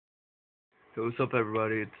Hey, what's up,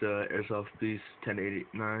 everybody? It's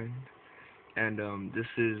airsoft1089, and this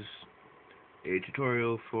is a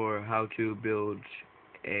tutorial for how to build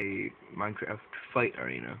a Minecraft fight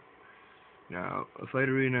arena. Now, a fight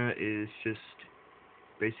arena is just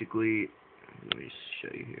basically, let me show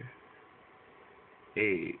you here,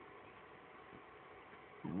 a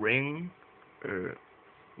ring or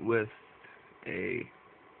with a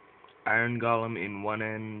iron golem in one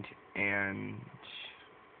end and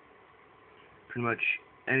pretty much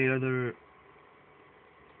any other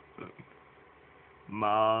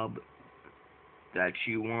mob that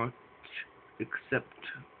you want, except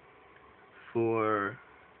for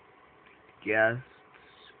guests,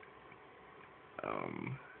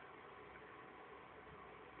 um,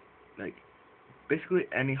 like basically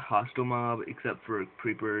any hostile mob except for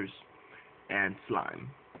creepers and slime.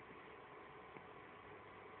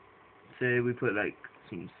 Say we put like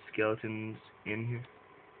some skeletons in here.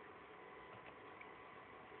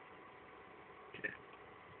 Okay.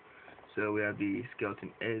 So we have the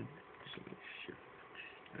skeleton egg. Just let me shift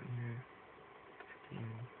down here.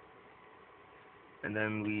 And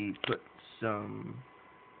then we put some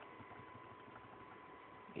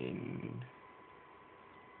in.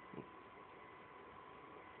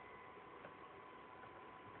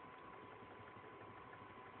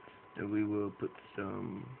 And we will put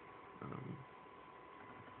some.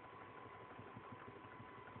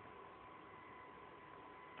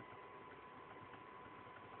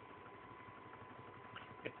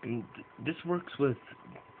 And this works with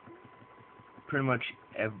pretty much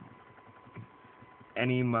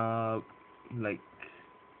any mob, like,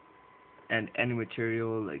 and any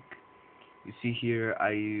material. Like you see here, I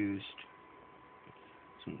used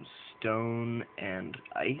some stone and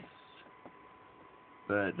ice,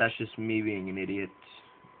 but that's just me being an idiot.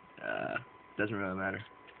 Doesn't really matter.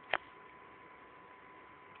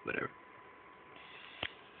 Whatever.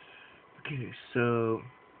 Okay, so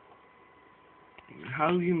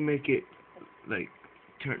how you make it like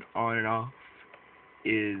turn on and off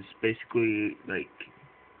is basically like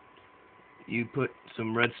you put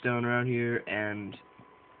some redstone around here, and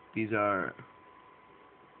these are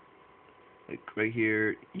like right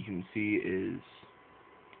here you can see is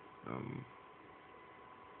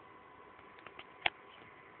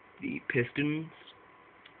the pistons,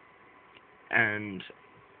 and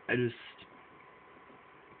I just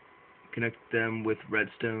connect them with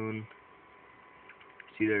redstone.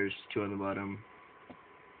 See, there's two on the bottom.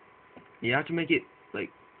 You have to make it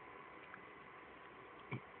like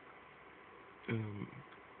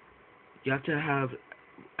you have to have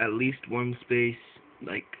at least one space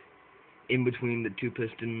like in between the two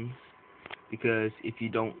pistons, because if you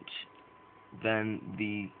don't, then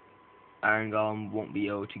the iron golem won't be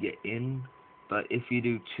able to get in. But if you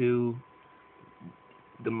do two,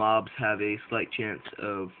 the mobs have a slight chance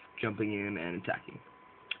of jumping in and attacking.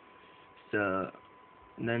 So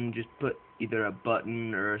then just put either a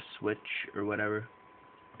button or a switch or whatever,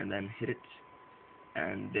 and then hit it,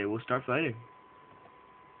 and they will start fighting.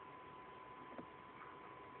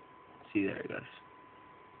 See there, guys.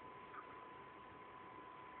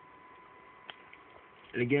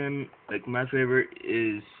 And again, like my favorite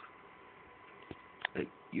is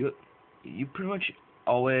like you pretty much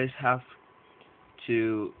always have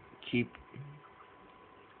to keep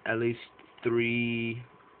at least 3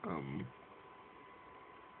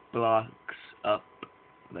 blocks up,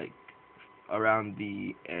 like around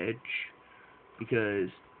the edge, because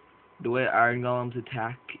the way iron golems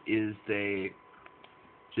attack is they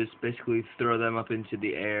just basically throw them up into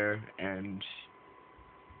the air and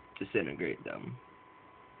disintegrate them.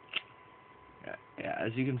 Yeah,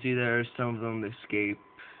 as you can see there, some of them escape,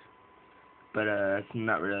 but it's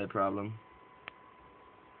not really a problem.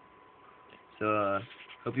 So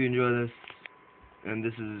hope you enjoy this, and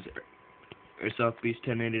this is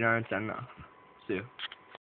airsoft1089 signing off. See you.